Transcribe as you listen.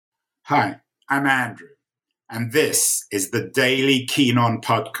Hi, I'm Andrew, and this is the Daily Keen On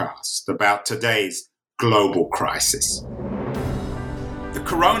podcast about today's global crisis. The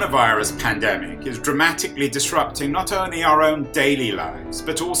coronavirus pandemic is dramatically disrupting not only our own daily lives,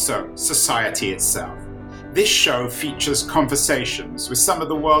 but also society itself. This show features conversations with some of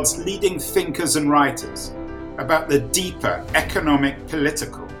the world's leading thinkers and writers about the deeper economic,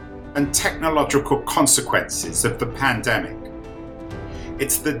 political, and technological consequences of the pandemic.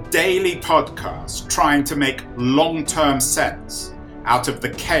 It's the daily podcast trying to make long-term sense out of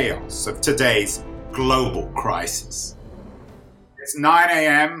the chaos of today's global crisis. It's 9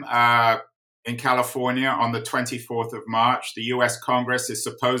 a.m. In California on the 24th of March. The US Congress is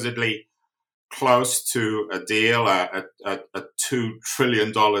supposedly close to a deal, a $2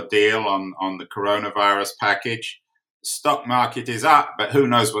 trillion deal on the coronavirus package. The stock market is up, but who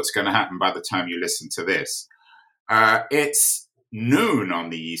knows what's going to happen by the time you listen to this. It's noon on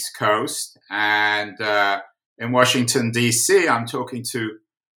the East Coast, and in Washington, D.C., I'm talking to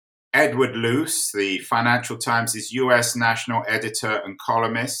Edward Luce, the Financial Times' U.S. national editor and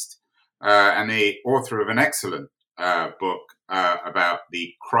columnist, and the author of an excellent book about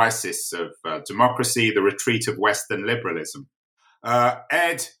the crisis of democracy, the retreat of Western liberalism.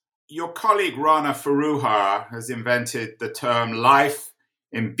 Ed, your colleague Rana Foroohar has invented the term life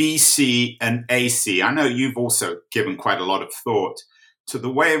in BC and AC. I know you've also given quite a lot of thought to the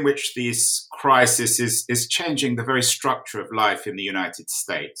way in which this crisis is changing the very structure of life in the United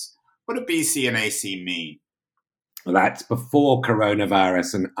States. What do BC and AC mean? Well, that's before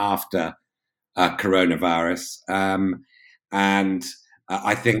coronavirus and after coronavirus.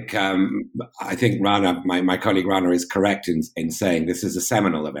 I think Rana, my colleague Rana, is correct in saying this is a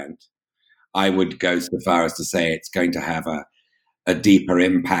seminal event. I would go so far as to say it's going to have a deeper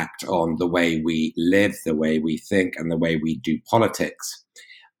impact on the way we live, the way we think, and the way we do politics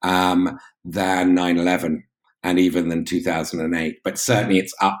than 9/11 and even than 2008. But certainly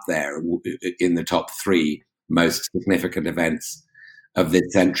it's up there in the top three most significant events of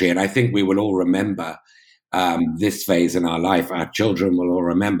this century. And I think we will all remember this phase in our life. Our children will all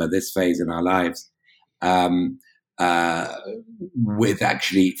remember this phase in our lives with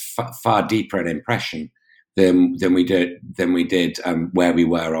actually far deeper an impression than we did where we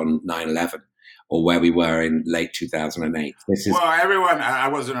were on 9/11 or where we were in late 2008. I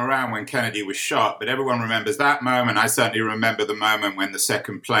wasn't around when Kennedy was shot, but everyone remembers that moment. I certainly remember the moment when the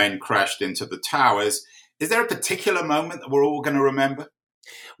second plane crashed into the towers. Is there a particular moment that we're all going to remember?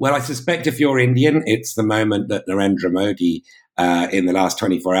 Well, I suspect if you're Indian, it's the moment that Narendra Modi in the last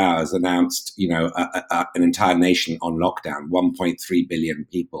 24 hours announced, an entire nation on lockdown, 1.3 billion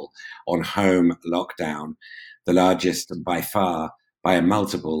people on home lockdown, the largest by far, by a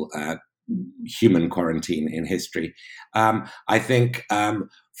multiple human quarantine in history. I think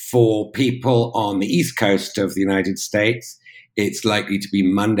for people on the East Coast of the United States, it's likely to be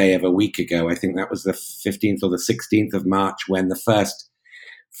Monday of a week ago. I think that was the 15th or the 16th of March when the first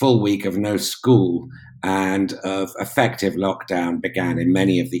full week of no school and of effective lockdown began in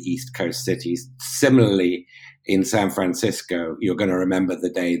many of the East Coast cities. Similarly, in San Francisco, you're going to remember the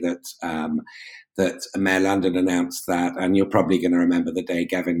day that Mayor London announced that, and you're probably going to remember the day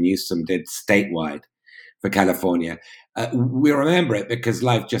Gavin Newsom did statewide for California. We remember it because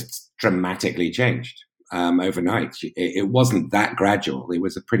life just dramatically changed overnight. It wasn't that gradual. It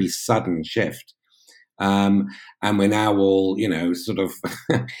was a pretty sudden shift. And we're now all, sort of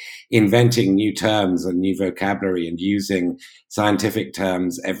inventing new terms and new vocabulary and using scientific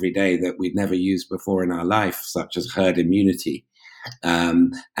terms every day that we'd never used before in our life, such as herd immunity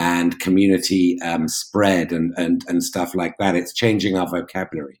and community spread and stuff like that. It's changing our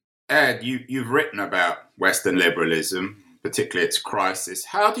vocabulary. Ed, you've written about Western liberalism, particularly its crisis.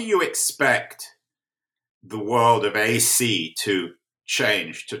 How do you expect the world of AC to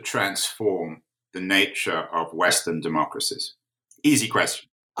change, to transform the nature of Western democracies? Easy question.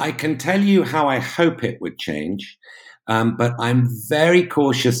 I can tell you how I hope it would change, but I'm very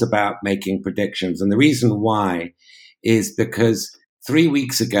cautious about making predictions. And the reason why is because 3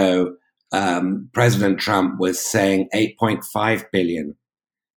 weeks ago, President Trump was saying $8.5 billion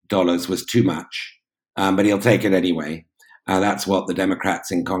was too much, but he'll take it anyway. That's what the Democrats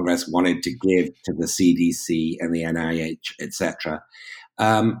in Congress wanted to give to the CDC and the NIH, etc.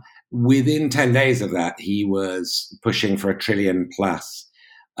 Within 10 days of that, he was pushing for $1 trillion plus.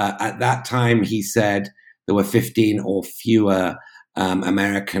 At that time, he said there were 15 or fewer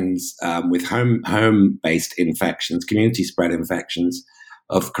Americans with home-based infections, community-spread infections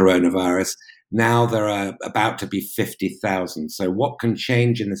of coronavirus. Now there are about to be 50,000. So what can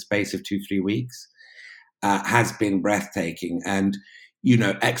change in the space of 2-3 weeks has been breathtaking. And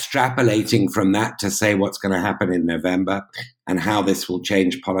extrapolating from that to say what's going to happen in November and how this will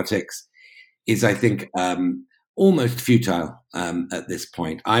change politics is, I think, almost futile at this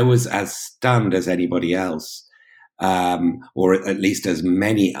point. I was as stunned as anybody else, or at least as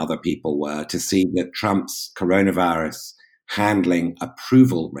many other people were, to see that Trump's coronavirus handling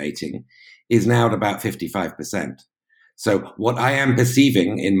approval rating is now at about 55%. So what I am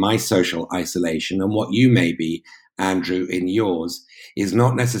perceiving in my social isolation, and what you may be, Andrew, in yours, is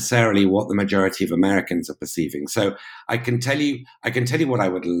not necessarily what the majority of Americans are perceiving. So I can tell you what I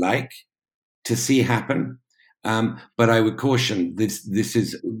would like to see happen, but I would caution this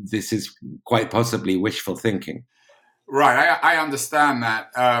is quite possibly wishful thinking. Right, I understand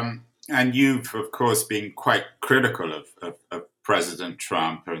that, and you've of course been quite critical of President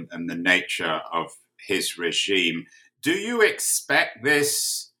Trump and the nature of his regime. Do you expect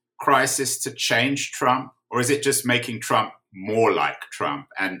this crisis to change Trump, or is it just making Trump more like Trump?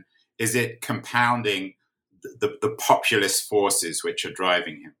 And is it compounding the populist forces which are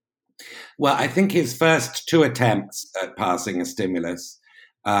driving him? Well, I think his first two attempts at passing a stimulus,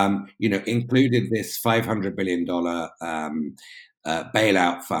 included this $500 billion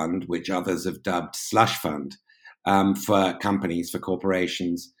bailout fund, which others have dubbed slush fund, for companies, for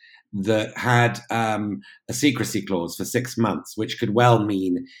corporations, that had a secrecy clause for 6 months, which could well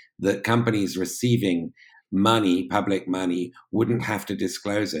mean that companies receiving money, public money, wouldn't have to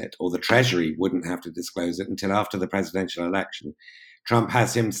disclose it, or the Treasury wouldn't have to disclose it until after the presidential election. Trump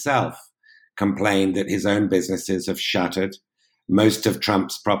has himself complained that his own businesses have shuttered. Most of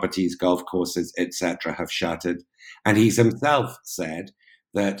Trump's properties, golf courses, etc., have shuttered. And he's himself said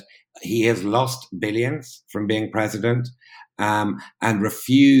that he has lost billions from being president, and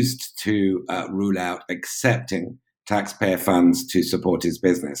refused to rule out accepting taxpayer funds to support his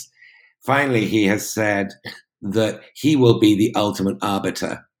business. Finally, he has said that he will be the ultimate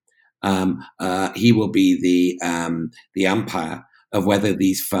arbiter. He will be the umpire of whether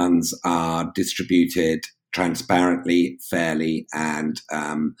these funds are distributed transparently, fairly, and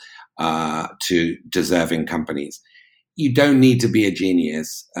to deserving companies. You don't need to be a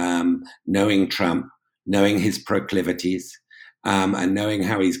genius, knowing Trump, knowing his proclivities, and knowing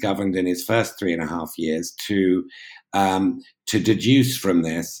how he's governed in his first 3.5 years to deduce from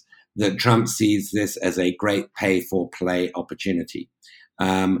this that Trump sees this as a great pay-for-play opportunity.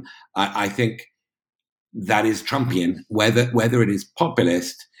 I think that is Trumpian. Whether it is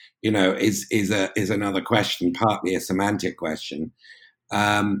populist, is another question, partly a semantic question.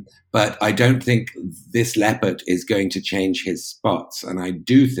 But I don't think this leopard is going to change his spots. And I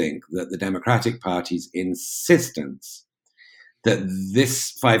do think that the Democratic Party's insistence that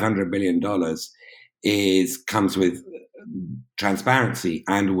this $500 billion comes with transparency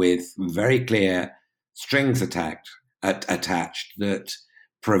and with very clear strings attached that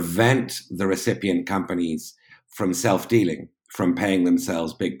prevent the recipient companies from self-dealing, from paying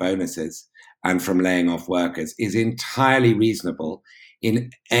themselves big bonuses, and from laying off workers is entirely reasonable in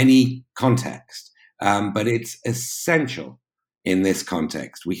any context. But it's essential in this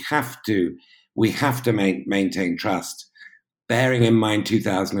context. We have to maintain trust. Bearing in mind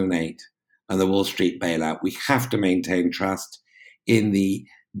 2008 and the Wall Street bailout, we have to maintain trust in the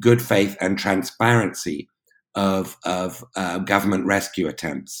good faith and transparency of government rescue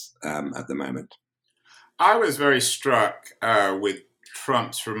attempts at the moment. I was very struck with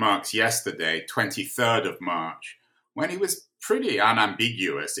Trump's remarks yesterday, 23rd of March, when he was pretty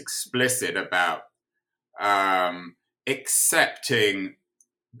unambiguous, explicit about accepting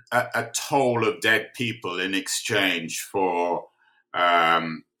a toll of dead people in exchange for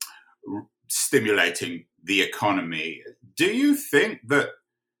stimulating the economy. Do you think that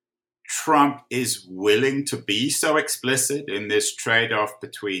Trump is willing to be so explicit in this trade-off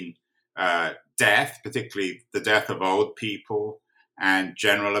between death, particularly the death of old people, and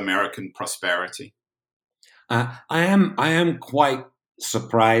general American prosperity? I am quite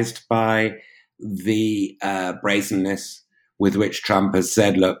surprised by the brazenness with which Trump has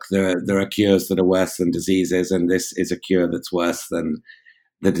said, look, there are cures that are worse than diseases, and this is a cure that's worse than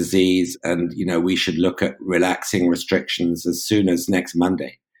the disease. And, we should look at relaxing restrictions as soon as next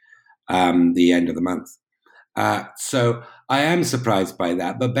Monday, the end of the month. So I am surprised by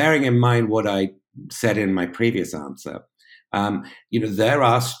that. But bearing in mind what I said in my previous answer, there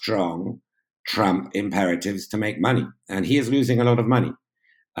are strong Trump imperatives to make money, and he is losing a lot of money.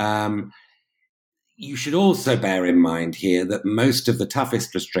 You should also bear in mind here that most of the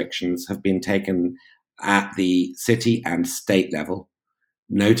toughest restrictions have been taken at the city and state level,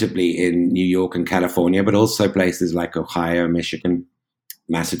 notably in New York and California, but also places like Ohio, Michigan,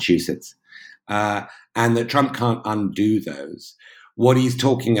 Massachusetts, and that Trump can't undo those. What he's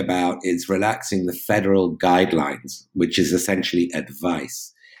talking about is relaxing the federal guidelines, which is essentially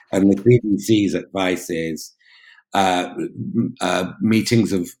advice. And the CDC's advice is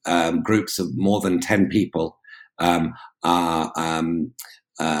meetings of groups of more than 10 people are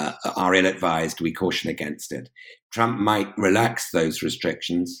ill-advised. We caution against it. Trump might relax those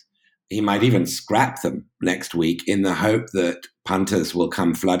restrictions. He might even scrap them next week in the hope that punters will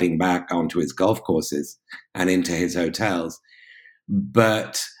come flooding back onto his golf courses and into his hotels.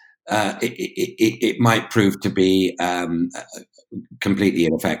 But it might prove to be completely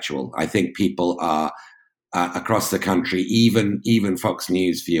ineffectual. I think people are across the country, even Fox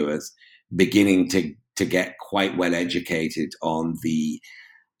News viewers, beginning to get quite well educated on the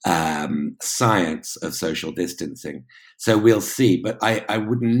science of social distancing. So we'll see. But I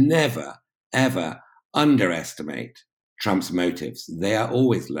would never, ever underestimate Trump's motives. They are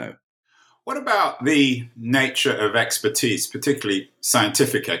always low. What about the nature of expertise, particularly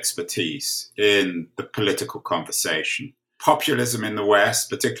scientific expertise, in the political conversation? Populism in the West,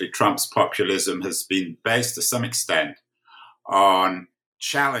 particularly Trump's populism, has been based to some extent on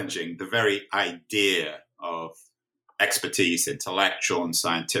challenging the very idea of expertise, intellectual and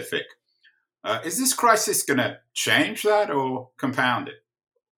scientific. Is this crisis going to change that or compound it?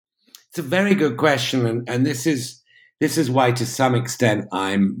 It's a very good question, and this is why, to some extent,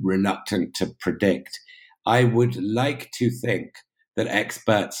 I'm reluctant to predict. I would like to think that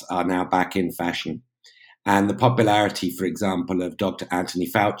experts are now back in fashion, and the popularity, for example, of Dr. Anthony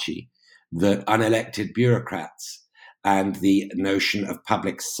Fauci, that unelected bureaucrats, and the notion of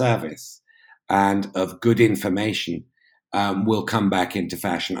public service and of good information will come back into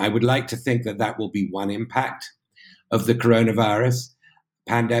fashion. I would like to think that that will be one impact of the coronavirus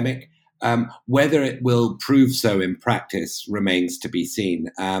pandemic. Whether it will prove so in practice remains to be seen.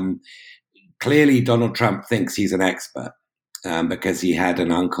 Clearly, Donald Trump thinks he's an expert because he had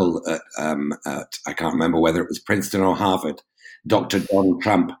an uncle at I can't remember whether it was Princeton or Harvard, Dr. Don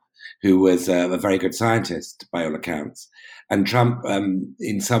Trump, who was a very good scientist by all accounts. And Trump,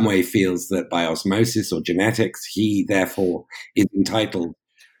 in some way, feels that by osmosis or genetics, he therefore is entitled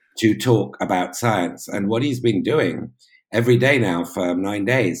to talk about science. And what he's been doing every day now for 9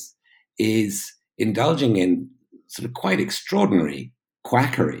 days is indulging in sort of quite extraordinary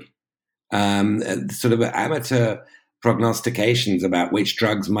quackery, sort of amateur prognostications about which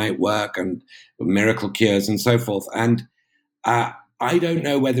drugs might work and miracle cures and so forth. And I don't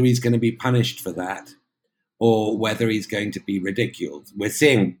know whether he's going to be punished for that or whether he's going to be ridiculed. We're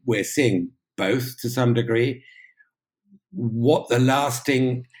seeing both to some degree. What the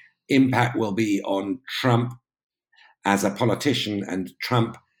lasting impact will be on Trump as a politician and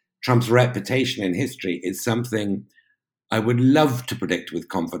Trump's reputation in history is something I would love to predict with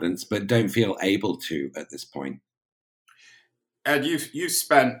confidence, but don't feel able to at this point. And you've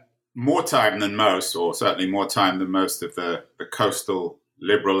spent more time than most, or certainly more time than most of the coastal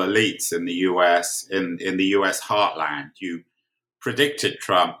liberal elites in the US, in the US heartland. You predicted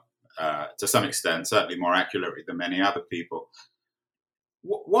Trump to some extent, certainly more accurately than many other people.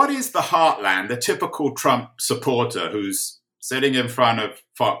 What is the heartland, the typical Trump supporter who's sitting in front of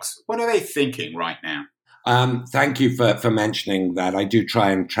Fox? What are they thinking right now? Thank you for mentioning that. I do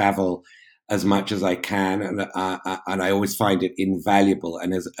try and travel as much as I can, and I always find it invaluable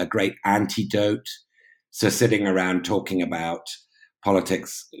and as a great antidote to sitting around talking about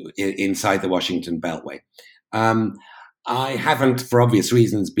politics inside the Washington Beltway. I haven't, for obvious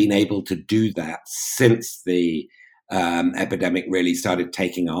reasons, been able to do that since the epidemic really started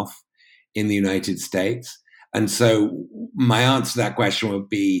taking off in the United States. And so my answer to that question would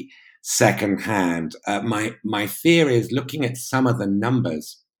be secondhand. My fear is, looking at some of the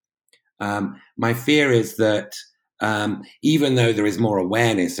numbers, my fear is that even though there is more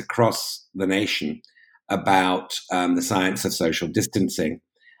awareness across the nation about the science of social distancing,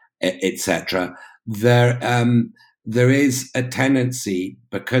 etc., there is a tendency,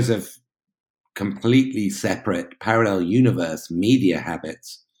 because of completely separate parallel universe media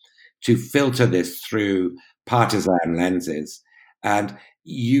habits, to filter this through partisan lenses. And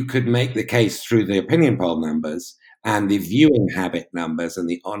you could make the case through the opinion poll numbers and the viewing habit numbers and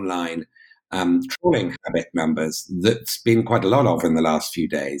the online trolling habit numbers that's been quite a lot of in the last few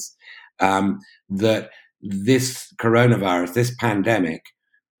days, that this coronavirus, this pandemic,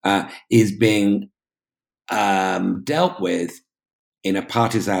 is being dealt with in a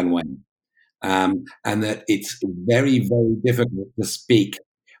partisan way. And that it's very, very difficult to speak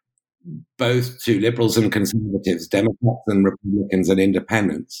both to liberals and conservatives, Democrats and Republicans and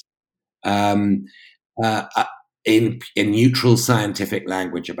independents, in neutral scientific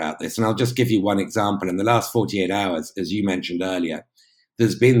language about this. And I'll just give you one example. In the last 48 hours, as you mentioned earlier,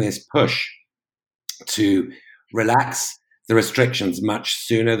 there's been this push to relax the restrictions much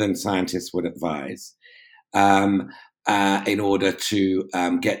sooner than scientists would advise, in order to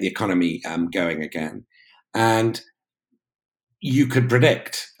get the economy going again. And you could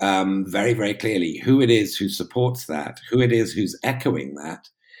predict very, very clearly who it is who supports that, who it is who's echoing that,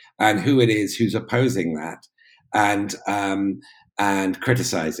 and who it is who's opposing that and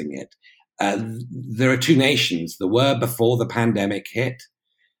criticizing it. There are two nations. There were before the pandemic hit.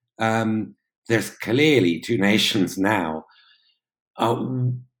 There's clearly two nations now.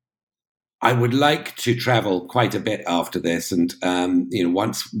 I would like to travel quite a bit after this, and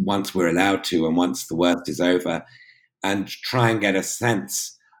once we're allowed to, and once the worst is over, and try and get a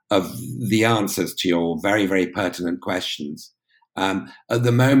sense of the answers to your very, very pertinent questions. At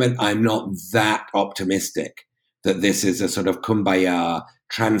the moment, I'm not that optimistic that this is a sort of kumbaya,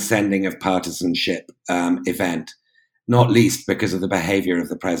 transcending of partisanship event, not least because of the behavior of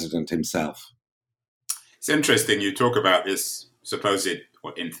the president himself. It's interesting you talk about this supposed,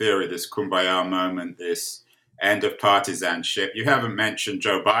 in theory, this kumbaya moment, this end of partisanship. You haven't mentioned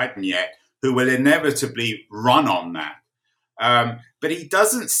Joe Biden yet, who will inevitably run on that. But he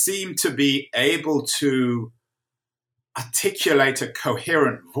doesn't seem to be able to articulate a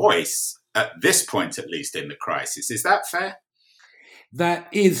coherent voice at this point, at least in the crisis. Is that fair? That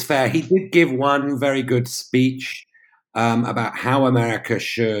is fair. He did give one very good speech about how America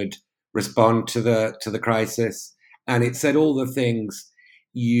should respond to the crisis, and it said all the things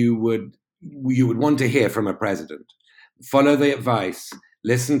you would want to hear from a president. Follow the advice,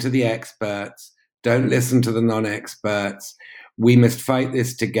 listen to the experts, don't listen to the non-experts. We must fight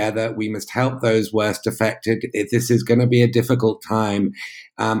this together. We must help those worst affected. This is going to be a difficult time.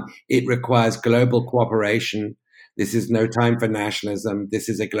 It requires global cooperation. This is no time for nationalism. This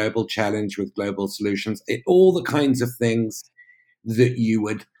is a global challenge with global solutions. All the kinds of things that you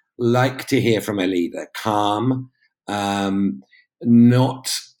would like to hear from a leader. Calm,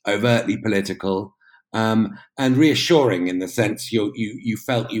 not overtly political, and reassuring in the sense you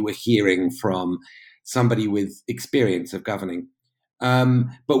felt you were hearing from somebody with experience of governing.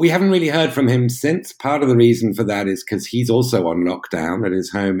 But we haven't really heard from him since. Part of the reason for that is because he's also on lockdown at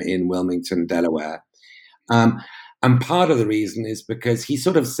his home in Wilmington, Delaware. And part of the reason is because he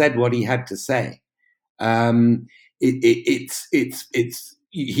sort of said what he had to say. He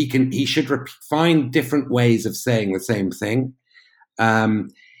should find different ways of saying the same thing.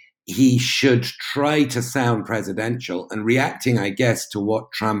 He should try to sound presidential and reacting, I guess, to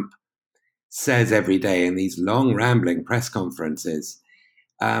what Trump says every day in these long, rambling press conferences,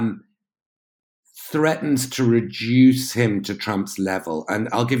 threatens to reduce him to Trump's level. And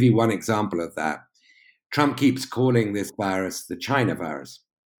I'll give you one example of that. Trump keeps calling this virus the China virus.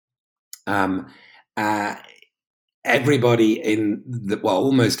 Almost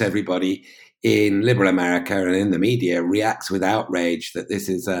everybody in liberal America and in the media reacts with outrage that this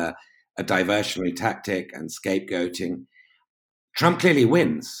is a diversionary tactic and scapegoating. Trump clearly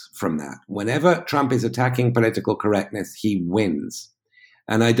wins from that. Whenever Trump is attacking political correctness, he wins.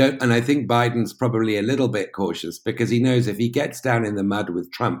 And I think Biden's probably a little bit cautious because he knows if he gets down in the mud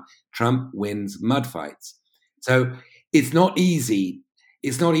with Trump, Trump wins mud fights. So it's not easy.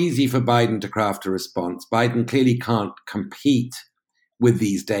 It's not easy for Biden to craft a response. Biden clearly can't compete with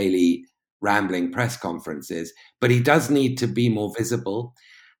these daily rambling press conferences, but he does need to be more visible.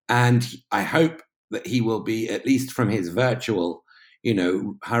 And I hope that he will be, at least from his virtual,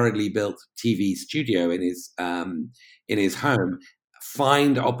 hurriedly built TV studio in his home,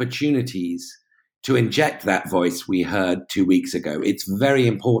 find opportunities to inject that voice we heard 2 weeks ago. It's very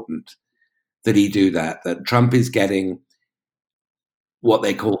important that he do that Trump is getting what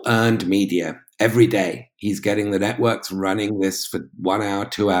they call earned media every day. He's getting the networks running this for 1 hour,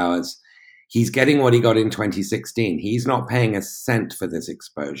 2 hours. He's getting what he got in 2016. He's not paying a cent for this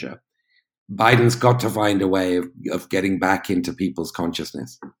exposure. Biden's got to find a way of getting back into people's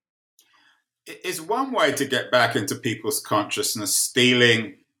consciousness. Is one way to get back into people's consciousness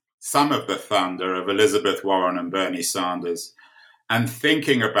stealing some of the thunder of Elizabeth Warren and Bernie Sanders and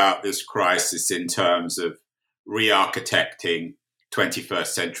thinking about this crisis in terms of re-architecting 21st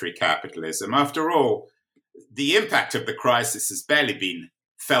century capitalism? After all, the impact of the crisis has barely been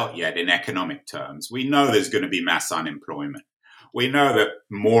felt yet in economic terms. We know there's going to be mass unemployment. We know that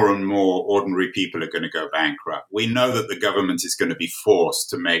more and more ordinary people are going to go bankrupt. We know that the government is going to be forced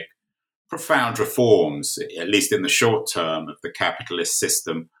to make profound reforms, at least in the short term, of the capitalist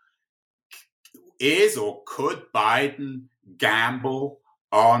system. Is or could Biden gamble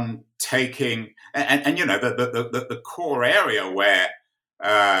on taking, and you know, the core area where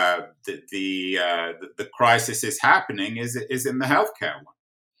the crisis is happening is in the healthcare one.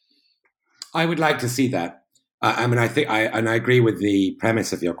 I would like to see that. I mean, I think I agree with the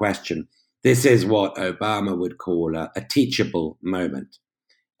premise of your question. This is what Obama would call a teachable moment.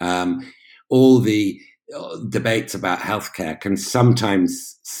 All the debates about healthcare can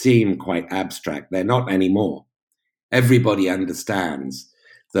sometimes seem quite abstract. They're not anymore. Everybody understands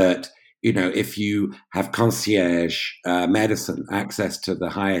that, you know, if you have concierge medicine, access to the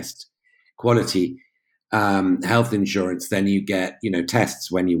highest quality health insurance, then you get, you know,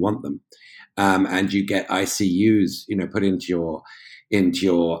 tests when you want them, and you get ICUs, you know, put into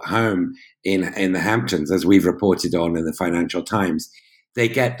your home in the Hamptons, as we've reported on in the Financial Times. They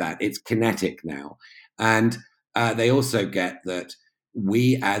get that. It's kinetic now. And they also get that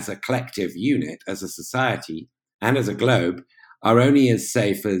we as a collective unit, as a society and as a globe, are only as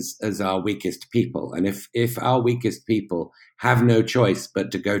safe as our weakest people. And if our weakest people have no choice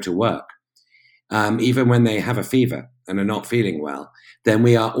but to go to work, even when they have a fever and are not feeling well, then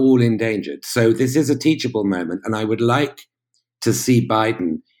we are all endangered. So this is a teachable moment, and I would like to see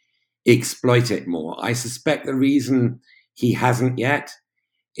Biden exploit it more. I suspect the reason he hasn't yet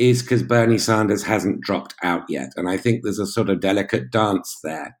is because Bernie Sanders hasn't dropped out yet. And I think there's a sort of delicate dance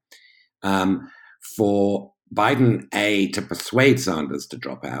there for Biden, to persuade Sanders to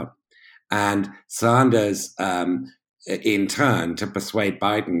drop out, and Sanders, in turn, to persuade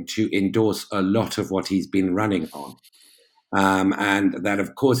Biden to endorse a lot of what he's been running on. And that,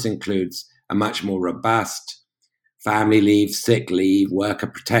 of course, includes a much more robust family leave, sick leave, worker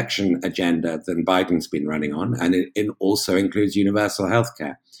protection agenda than Biden's been running on. And it also includes universal health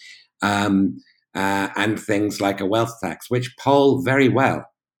care and things like a wealth tax, which poll very well,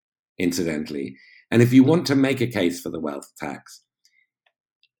 incidentally. And if you want to make a case for the wealth tax,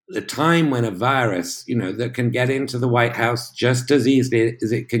 the time when a virus, you know, that can get into the White House just as easily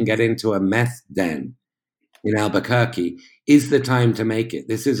as it can get into a meth den in Albuquerque is the time to make it.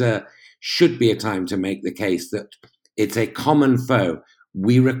 This should be a time to make the case that it's a common foe.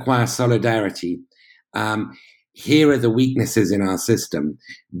 We require solidarity. Here are the weaknesses in our system.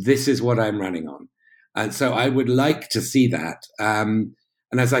 This is what I'm running on. And so I would like to see that. And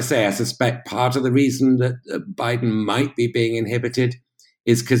as I say, I suspect part of the reason that Biden might be being inhibited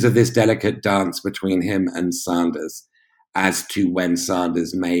is because of this delicate dance between him and Sanders as to when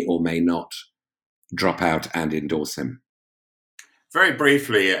Sanders may or may not drop out and endorse him. Very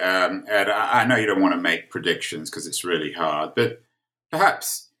briefly, Ed, I know you don't want to make predictions because it's really hard, but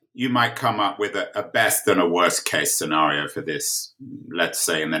perhaps you might come up with a best and a worst case scenario for this, let's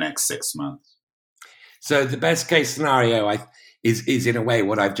say, in the next 6 months. So the best case scenario is in a way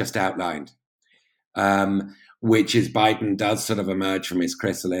what I've just outlined, which is Biden does sort of emerge from his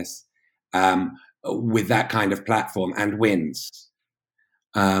chrysalis with that kind of platform and wins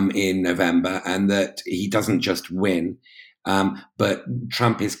in November, and that he doesn't just win, but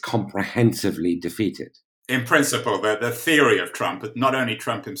Trump is comprehensively defeated. In principle, the theory of Trump, not only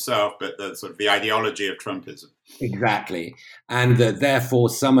Trump himself, but the sort of the ideology of Trumpism. Exactly. And therefore,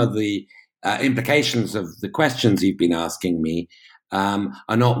 some of the implications of the questions you've been asking me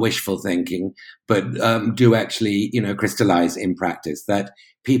are not wishful thinking, but do actually, you know, crystallize in practice that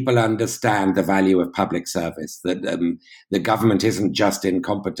people understand the value of public service, that the government isn't just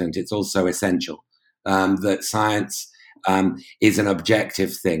incompetent, it's also essential, that science is an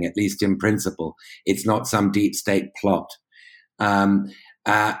objective thing, at least in principle. It's not some deep state plot, and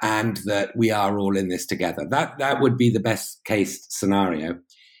that we are all in this together. That would be the best case scenario.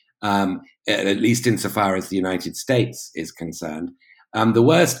 At least insofar as the United States is concerned. The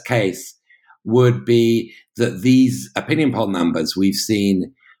worst case would be that these opinion poll numbers we've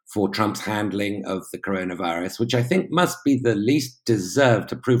seen for Trump's handling of the coronavirus, which I think must be the least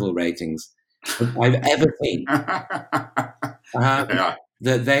deserved approval ratings I've ever seen, that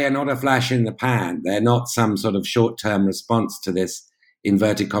they are not a flash in the pan. They're not some sort of short-term response to this,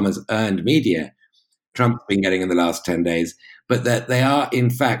 inverted commas, earned media Trump's been getting in the last 10 days, but that they are, in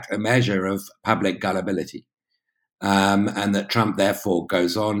fact, a measure of public gullibility. And that Trump, therefore,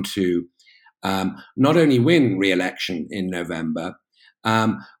 goes on to not only win re-election in November,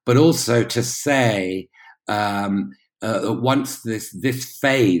 but also to say once this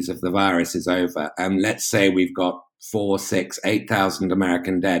phase of the virus is over, and let's say we've got 4, 6, 8,000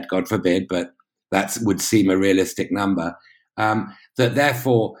 American dead, God forbid, but that would seem a realistic number, that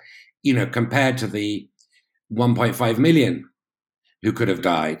therefore, you know, compared to the 1.5 million who could have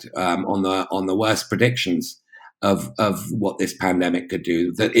died on the worst predictions of what this pandemic could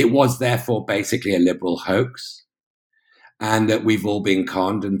do, that it was therefore basically a liberal hoax, and that we've all been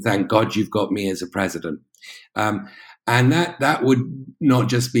conned, and thank God you've got me as a president. And that would not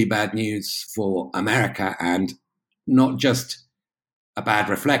just be bad news for America and not just a bad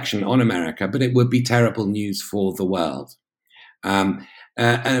reflection on America, but it would be terrible news for the world.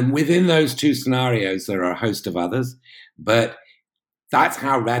 And within those two scenarios, there are a host of others, but that's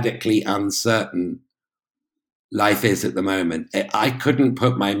how radically uncertain life is at the moment. I couldn't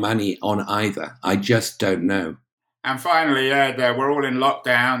put my money on either. I just don't know. And finally, we're all in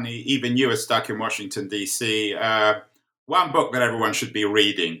lockdown. Even you are stuck in Washington, D.C. One book that everyone should be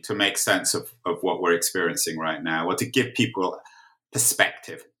reading to make sense of what we're experiencing right now, or to give people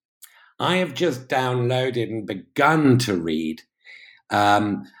perspective. I have just downloaded and begun to read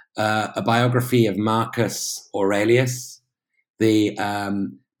a biography of Marcus Aurelius,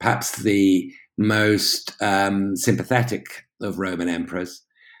 perhaps the most sympathetic of Roman emperors,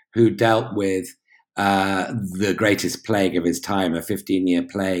 who dealt with the greatest plague of his time, a 15-year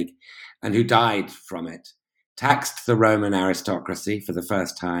plague, and who died from it, taxed the Roman aristocracy for the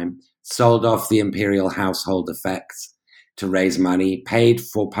first time, sold off the imperial household effects to raise money, paid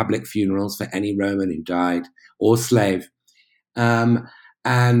for public funerals for any Roman who died, or slave,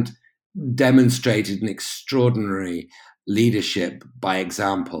 and demonstrated an extraordinary leadership by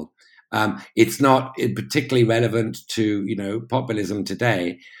example. It's not particularly relevant to, populism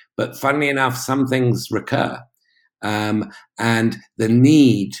today, but funnily enough, some things recur. And the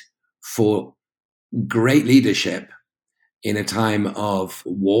need for great leadership in a time of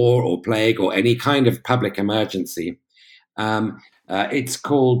war or plague or any kind of public emergency. It's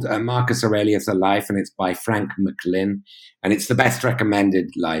called Marcus Aurelius, A Life, and it's by Frank McLynn. And it's the best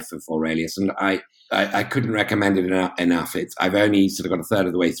recommended life of Aurelius. And I couldn't recommend it enough. I've only sort of got a third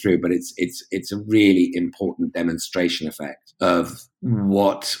of the way through, but it's a really important demonstration effect of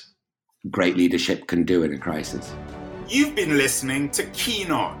what great leadership can do in a crisis. You've been listening to Keen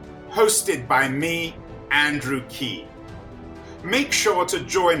On, hosted by me, Andrew Keen. Make sure to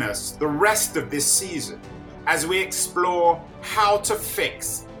join us the rest of this season as we explore how to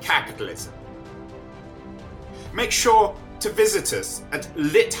fix capitalism. Make sure to visit us at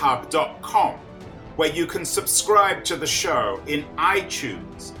lithub.com, where you can subscribe to the show in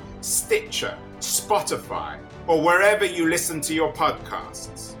iTunes, Stitcher, Spotify, or wherever you listen to your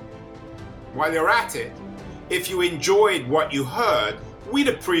podcasts. While you're at it, if you enjoyed what you heard, we'd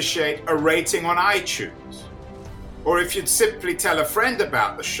appreciate a rating on iTunes. Or if you'd simply tell a friend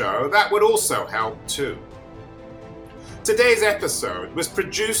about the show, that would also help too. Today's episode was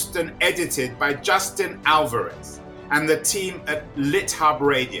produced and edited by Justin Alvarez and the team at LitHub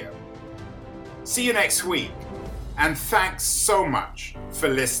Radio. See you next week, and thanks so much for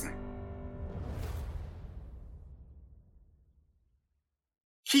listening.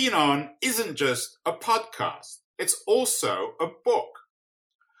 Keen On isn't just a podcast, it's also a book.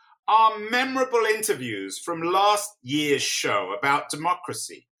 Our memorable interviews from last year's show about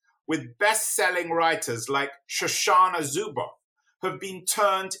democracy with best-selling writers like Shoshana Zuboff have been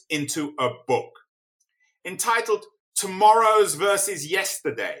turned into a book. Entitled Tomorrows versus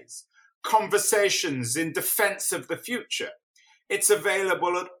Yesterdays, Conversations in Defense of the Future. It's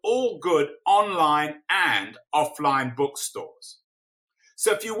available at all good online and offline bookstores.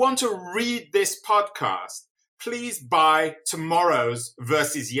 So if you want to read this podcast, please buy Tomorrows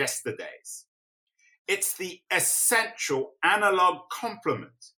versus Yesterdays. It's the essential analog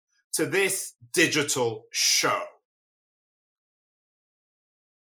complement to this digital show.